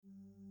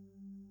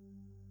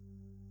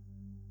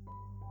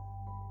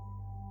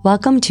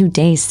Welcome to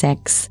day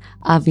 6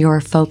 of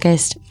your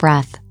focused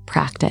breath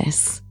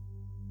practice.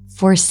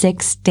 For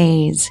 6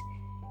 days,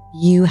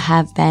 you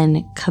have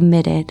been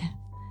committed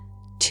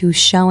to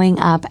showing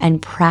up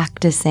and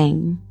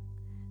practicing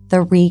the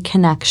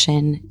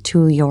reconnection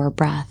to your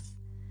breath.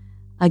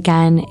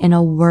 Again, in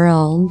a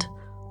world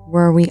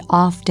where we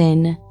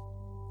often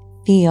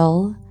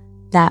feel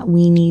that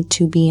we need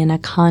to be in a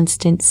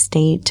constant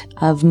state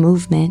of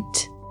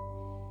movement,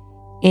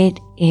 it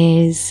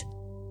is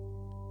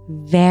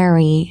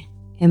very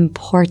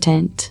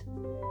important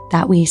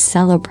that we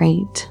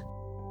celebrate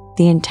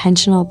the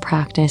intentional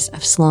practice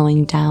of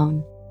slowing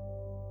down,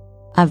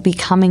 of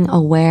becoming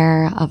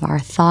aware of our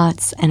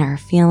thoughts and our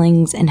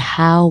feelings and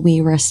how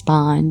we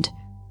respond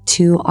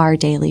to our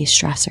daily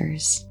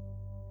stressors.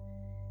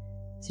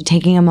 So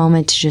taking a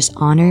moment to just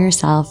honor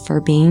yourself for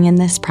being in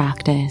this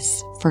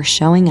practice, for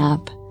showing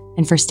up,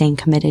 and for staying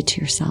committed to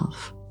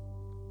yourself.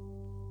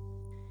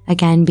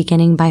 Again,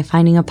 beginning by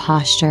finding a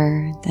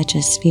posture that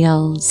just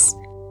feels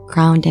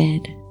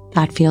grounded,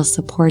 that feels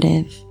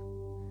supportive,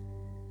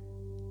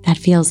 that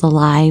feels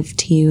alive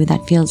to you,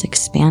 that feels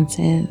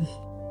expansive.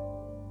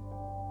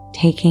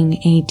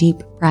 Taking a deep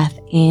breath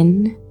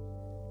in,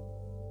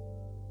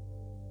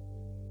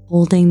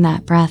 holding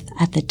that breath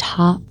at the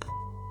top,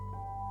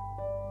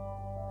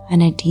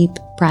 and a deep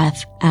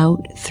breath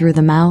out through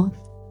the mouth.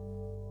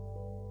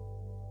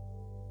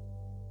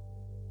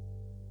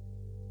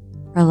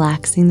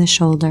 Relaxing the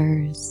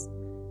shoulders,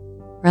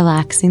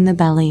 relaxing the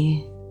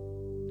belly.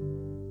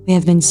 We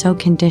have been so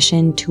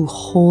conditioned to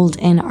hold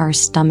in our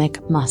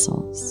stomach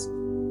muscles.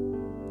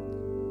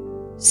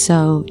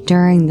 So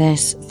during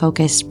this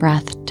focused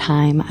breath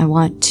time, I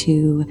want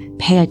to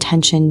pay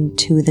attention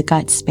to the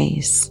gut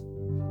space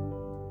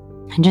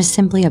and just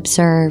simply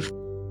observe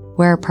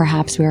where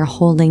perhaps we are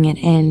holding it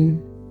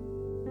in,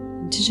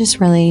 to just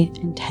really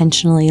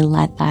intentionally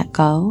let that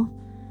go.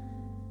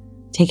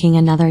 Taking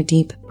another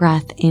deep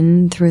breath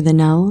in through the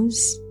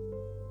nose,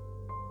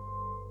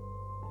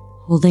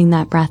 holding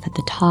that breath at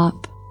the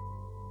top,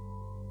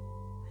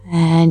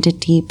 and a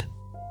deep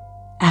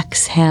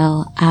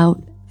exhale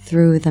out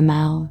through the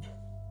mouth.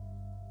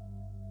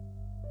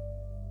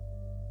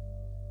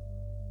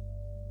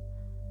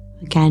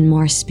 Again,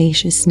 more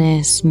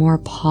spaciousness, more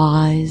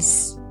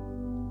pause.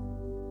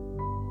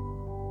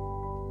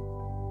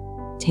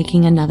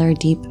 Taking another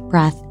deep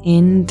breath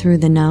in through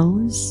the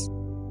nose,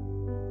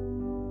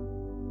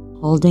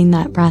 holding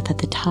that breath at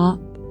the top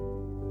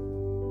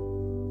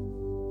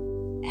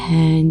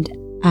and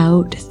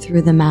out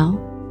through the mouth.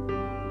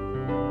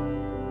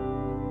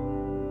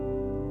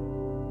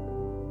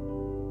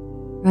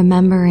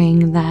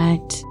 Remembering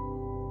that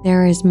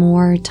there is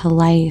more to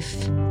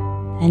life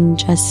than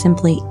just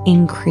simply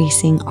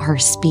increasing our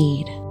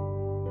speed.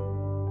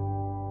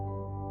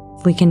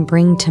 If we can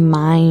bring to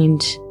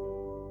mind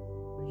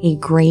a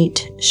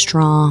great,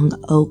 strong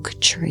oak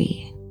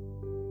tree,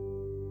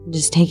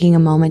 just taking a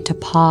moment to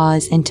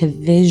pause and to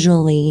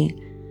visually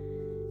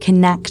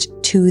connect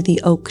to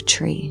the oak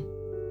tree.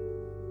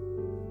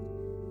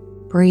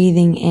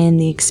 Breathing in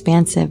the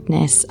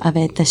expansiveness of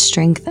it, the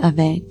strength of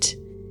it.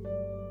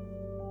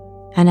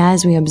 And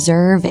as we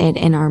observe it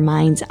in our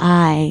mind's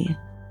eye,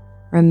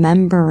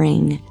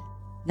 remembering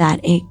that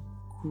it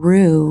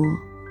grew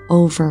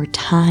over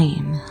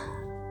time.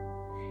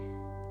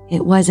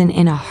 It wasn't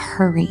in a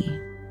hurry.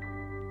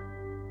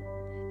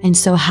 And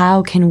so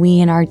how can we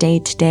in our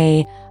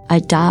day-to-day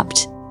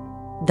adopt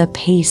the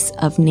pace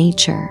of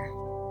nature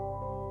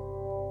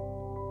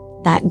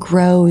that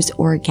grows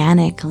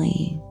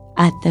organically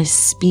at the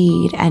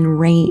speed and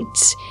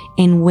rate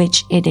in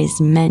which it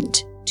is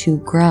meant to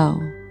grow?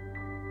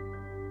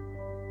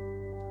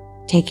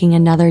 Taking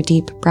another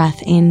deep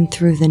breath in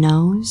through the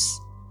nose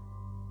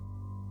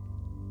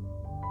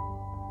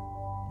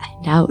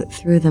and out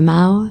through the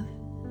mouth.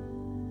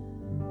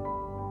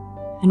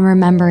 And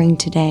remembering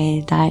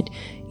today that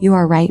you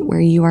are right where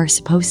you are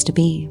supposed to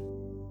be.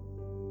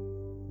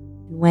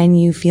 When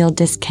you feel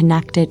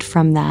disconnected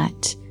from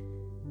that,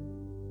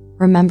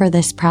 remember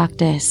this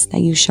practice that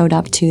you showed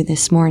up to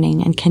this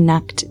morning and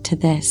connect to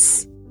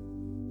this.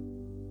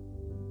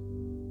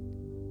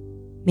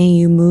 May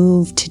you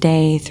move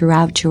today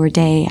throughout your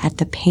day at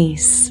the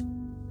pace,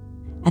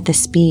 at the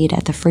speed,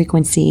 at the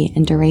frequency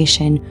and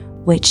duration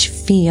which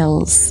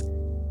feels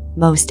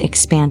most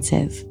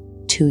expansive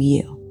to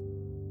you.